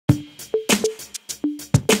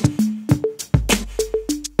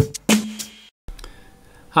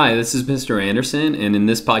Hi, this is Mr. Andersen, and in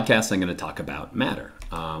this podcast I'm going to talk about matter.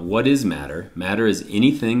 What is matter? Matter is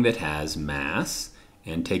anything that has mass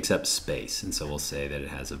and takes up space, and so we'll say that it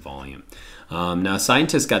has a volume. Now,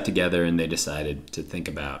 scientists got together and they decided to think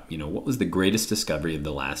about, what was the greatest discovery of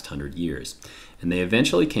the last 100 years? And they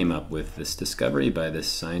eventually came up with this discovery by this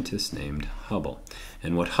scientist named Hubble.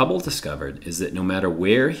 And what Hubble discovered is that no matter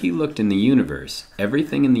where he looked in the universe,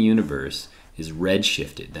 everything in the universe is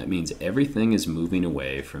redshifted. That means everything is moving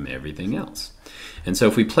away from everything else. And so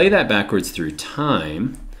if we play that backwards through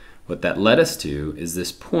time, what that led us to is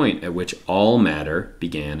this point at which all matter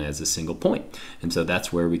began as a single point. And so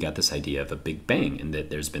that's where we got this idea of a Big Bang, and that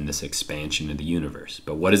there's been this expansion of the universe.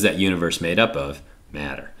 But what is that universe made up of?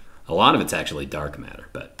 Matter. A lot of it's actually dark matter,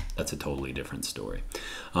 but that's a totally different story.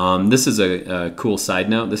 This is a cool side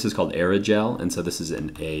note. This is called aerogel, and so this is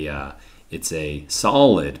it's a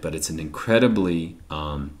solid, but it's an incredibly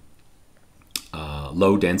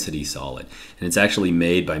low density solid. And it's actually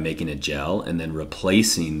made by making a gel and then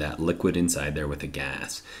replacing that liquid inside there with a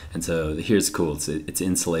gas. And so here's cool, it's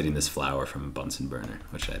insulating this flour from a Bunsen burner,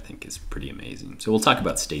 which I think is pretty amazing. So we'll talk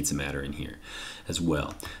about states of matter in here as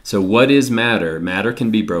well. So what is matter? Matter can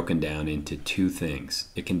be broken down into two things.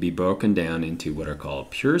 It can be broken down into what are called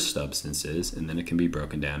pure substances, and then it can be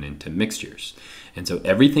broken down into mixtures. And so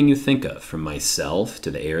everything you think of, from myself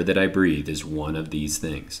to the air that I breathe, is one of these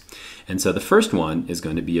things. And so the first one is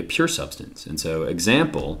going to be a pure substance. And so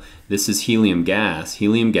example, this is helium gas.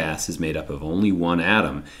 Helium gas is made up of only one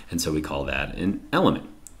atom, and so we call that an element.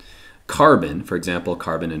 Carbon, for example,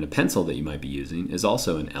 carbon in a pencil that you might be using, is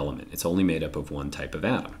also an element. It's only made up of one type of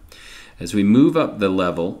atom. As we move up the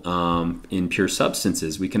level in pure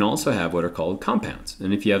substances, we can also have what are called compounds.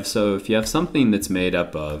 And if you have something that's made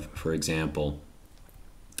up of, for example,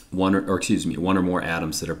 one or more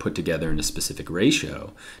atoms that are put together in a specific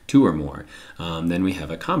ratio, 2 or more, then we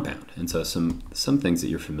have a compound. And so some things that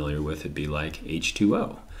you're familiar with would be like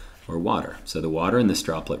H2O or water. So the water in this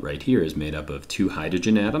droplet right here is made up of 2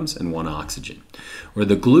 hydrogen atoms and 1 oxygen. Or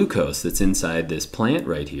the glucose that's inside this plant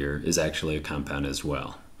right here is actually a compound as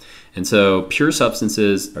well. And so pure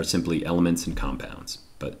substances are simply elements and compounds,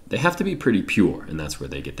 but they have to be pretty pure, and that's where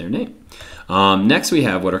they get their name. Next we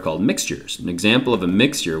have what are called mixtures. An example of a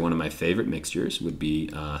mixture, one of my favorite mixtures, would be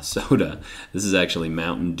soda. This is actually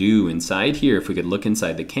Mountain Dew. Inside here, if we could look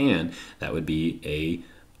inside the can, that would be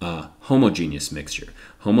a homogeneous mixture.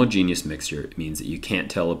 Homogeneous mixture means that you can't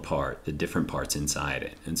tell apart the different parts inside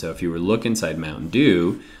it. And so if you were to look inside Mountain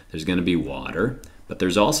Dew, there's going to be water, but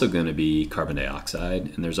there's also going to be carbon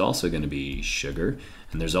dioxide, and there's also going to be sugar,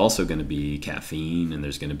 and there's also going to be caffeine, and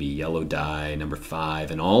there's going to be yellow dye, number 5,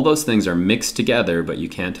 and all those things are mixed together, but you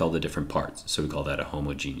can't tell the different parts. So we call that a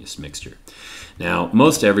homogeneous mixture. Now,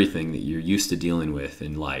 most everything that you're used to dealing with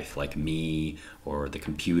in life, like me or the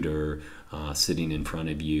computer sitting in front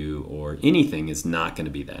of you or anything, is not going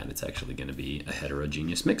to be that. It's actually going to be a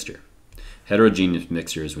heterogeneous mixture. Heterogeneous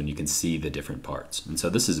mixture is when you can see the different parts. And so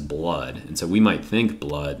this is blood. And so we might think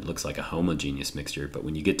blood looks like a homogeneous mixture, but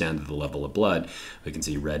when you get down to the level of blood, we can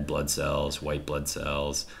see red blood cells, white blood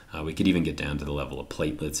cells. We could even get down to the level of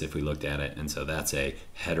platelets if we looked at it. And so that's a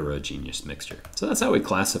heterogeneous mixture. So that's how we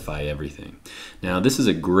classify everything. Now, this is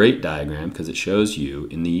a great diagram because it shows you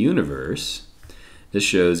in the universe, this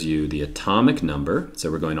shows you the atomic number. So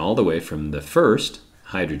we're going all the way from the first,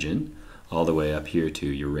 hydrogen, all the way up here to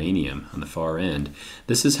uranium on the far end.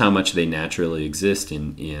 This is how much they naturally exist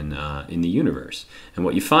in the universe. And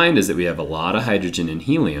what you find is that we have a lot of hydrogen and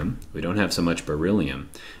helium. We don't have so much beryllium.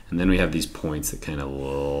 And then we have these points that kind of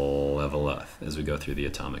level up as we go through the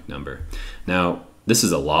atomic number. Now, this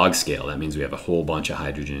is a log scale. That means we have a whole bunch of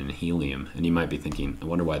hydrogen and helium. And you might be thinking, I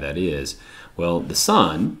wonder why that is. Well, the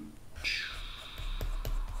sun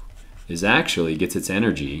gets its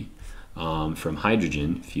energy from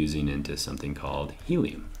hydrogen fusing into something called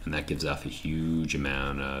helium, and that gives off a huge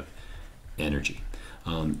amount of energy.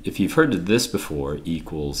 If you've heard of this before, E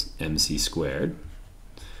equals mc squared.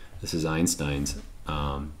 This is Einstein's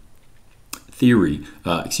Einstein's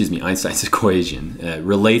equation.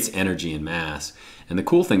 Relates energy and mass. And the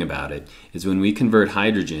cool thing about it is when we convert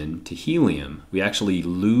hydrogen to helium, we actually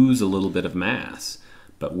lose a little bit of mass.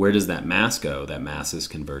 But where does that mass go? That mass is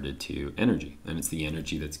converted to energy. And it's the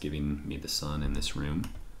energy that's giving me the sun in this room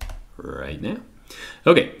right now.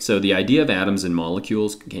 Okay, so the idea of atoms and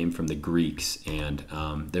molecules came from the Greeks. And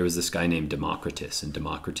there was this guy named Democritus. And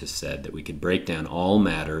Democritus said that we could break down all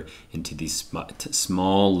matter into these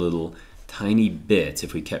small little tiny bits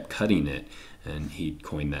if we kept cutting it. And he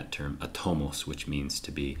coined that term atomos, which means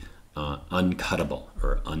to be uncuttable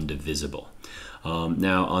or undivisible.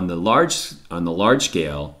 Now, on the large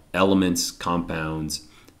scale, elements, compounds,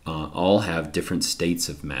 all have different states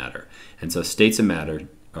of matter. And so states of matter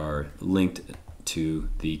are linked to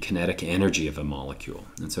the kinetic energy of a molecule.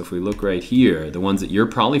 And so if we look right here, the ones that you're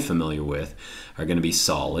probably familiar with are going to be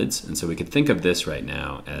solids. And so we could think of this right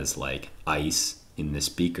now as like ice in this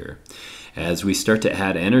beaker. As we start to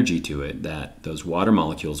add energy to it, those water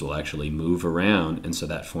molecules will actually move around, and so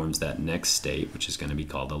that forms that next state, which is going to be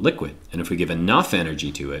called a liquid. And if we give enough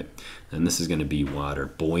energy to it, then this is going to be water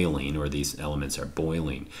boiling, or these elements are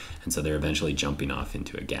boiling, and so they're eventually jumping off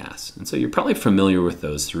into a gas. And so you're probably familiar with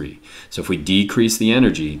those three. So if we decrease the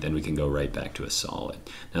energy, then we can go right back to a solid.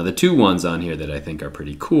 Now the two ones on here that I think are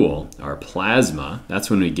pretty cool are plasma. That's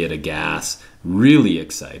when we get a gas really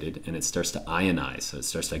excited and it starts to ionize, so it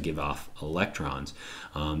starts to give off electrons.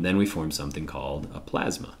 Then we form something called a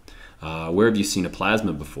plasma. Where have you seen a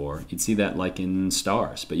plasma before? You'd see that like in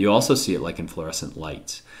stars, but you also see it like in fluorescent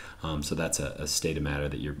lights. So that's a state of matter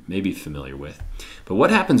that you're maybe familiar with. But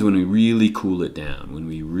what happens when we really cool it down? When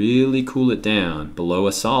we really cool it down below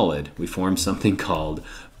a solid, we form something called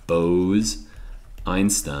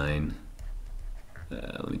Bose-Einstein.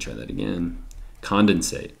 Let me try that again.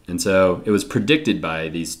 Condensate. And so it was predicted by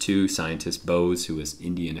these two scientists, Bose, who was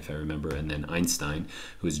Indian if I remember, and then Einstein,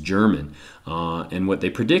 who was German. And what they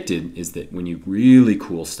predicted is that when you really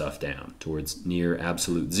cool stuff down towards near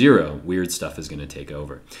absolute zero, weird stuff is going to take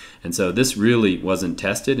over. And so this really wasn't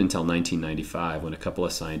tested until 1995, when a couple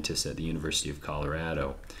of scientists at the University of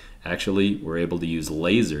Colorado actually were able to use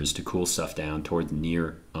lasers to cool stuff down towards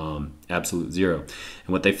near absolute zero. And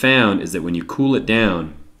what they found is that when you cool it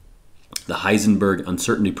down, the Heisenberg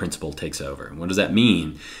uncertainty principle takes over. And what does that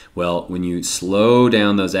mean? Well, when you slow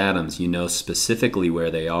down those atoms, you know specifically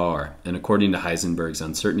where they are. And according to Heisenberg's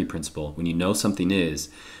uncertainty principle, when you know something is,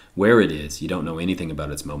 where it is, you don't know anything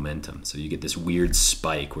about its momentum. So you get this weird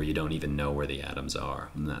spike where you don't even know where the atoms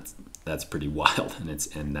are. And that's pretty wild,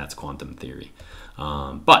 and that's quantum theory.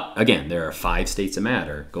 But again, there are 5 states of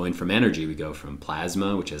matter. Going from energy, we go from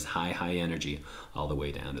plasma, which has high energy, all the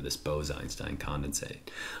way down to this Bose-Einstein condensate.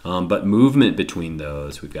 But movement between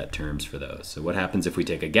those, we've got terms for those. So what happens if we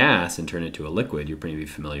take a gas and turn it to a liquid? You're pretty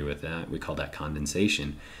familiar with that. We call that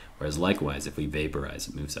condensation. Whereas likewise, if we vaporize,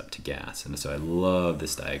 it moves up to gas. And so I love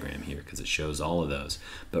this diagram here because it shows all of those.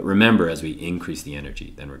 But remember, as we increase the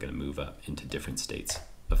energy, then we're going to move up into different states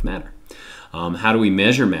of matter. How do we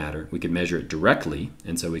measure matter? We could measure it directly,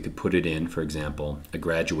 and so we could put it in, for example, a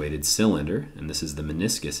graduated cylinder, and this is the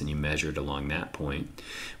meniscus, and you measure it along that point.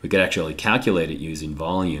 We could actually calculate it using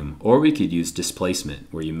volume, or we could use displacement,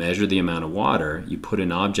 where you measure the amount of water, you put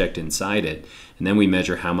an object inside it, and then we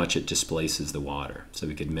measure how much it displaces the water. So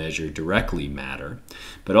we could measure directly matter,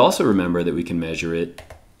 but also remember that we can measure it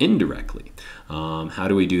indirectly. How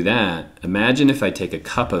do we do that? Imagine if I take a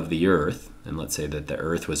cup of the earth, and let's say that the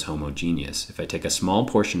earth was homogeneous. If I take a small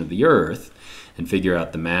portion of the earth and figure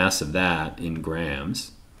out the mass of that in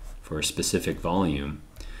grams for a specific volume,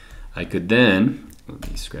 I could then, let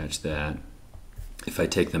me scratch that, if I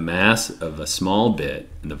take the mass of a small bit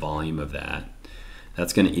and the volume of that,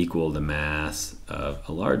 that's going to equal the mass of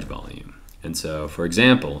a large volume. And so, for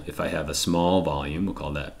example, if I have a small volume, we'll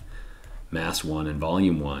call that mass 1 and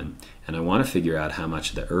volume 1, and I want to figure out how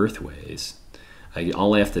much the earth weighs,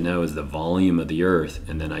 all I have to know is the volume of the earth,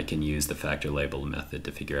 and then I can use the factor label method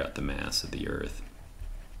to figure out the mass of the earth.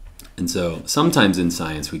 And so sometimes in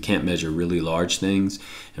science we can't measure really large things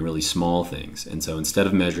and really small things. And so instead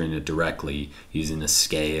of measuring it directly using a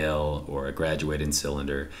scale or a graduated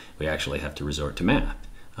cylinder, we actually have to resort to math.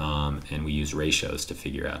 And we use ratios to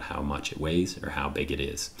figure out how much it weighs or how big it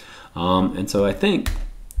is. And so I think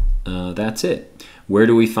that's it. Where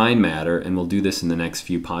do we find matter? And we'll do this in the next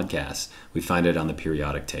few podcasts. We find it on the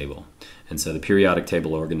periodic table. And so the periodic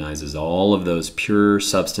table organizes all of those pure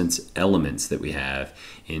substance elements that we have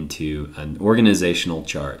into an organizational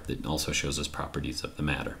chart that also shows us properties of the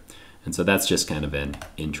matter. And so that's just kind of an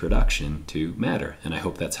introduction to matter, and I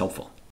hope that's helpful.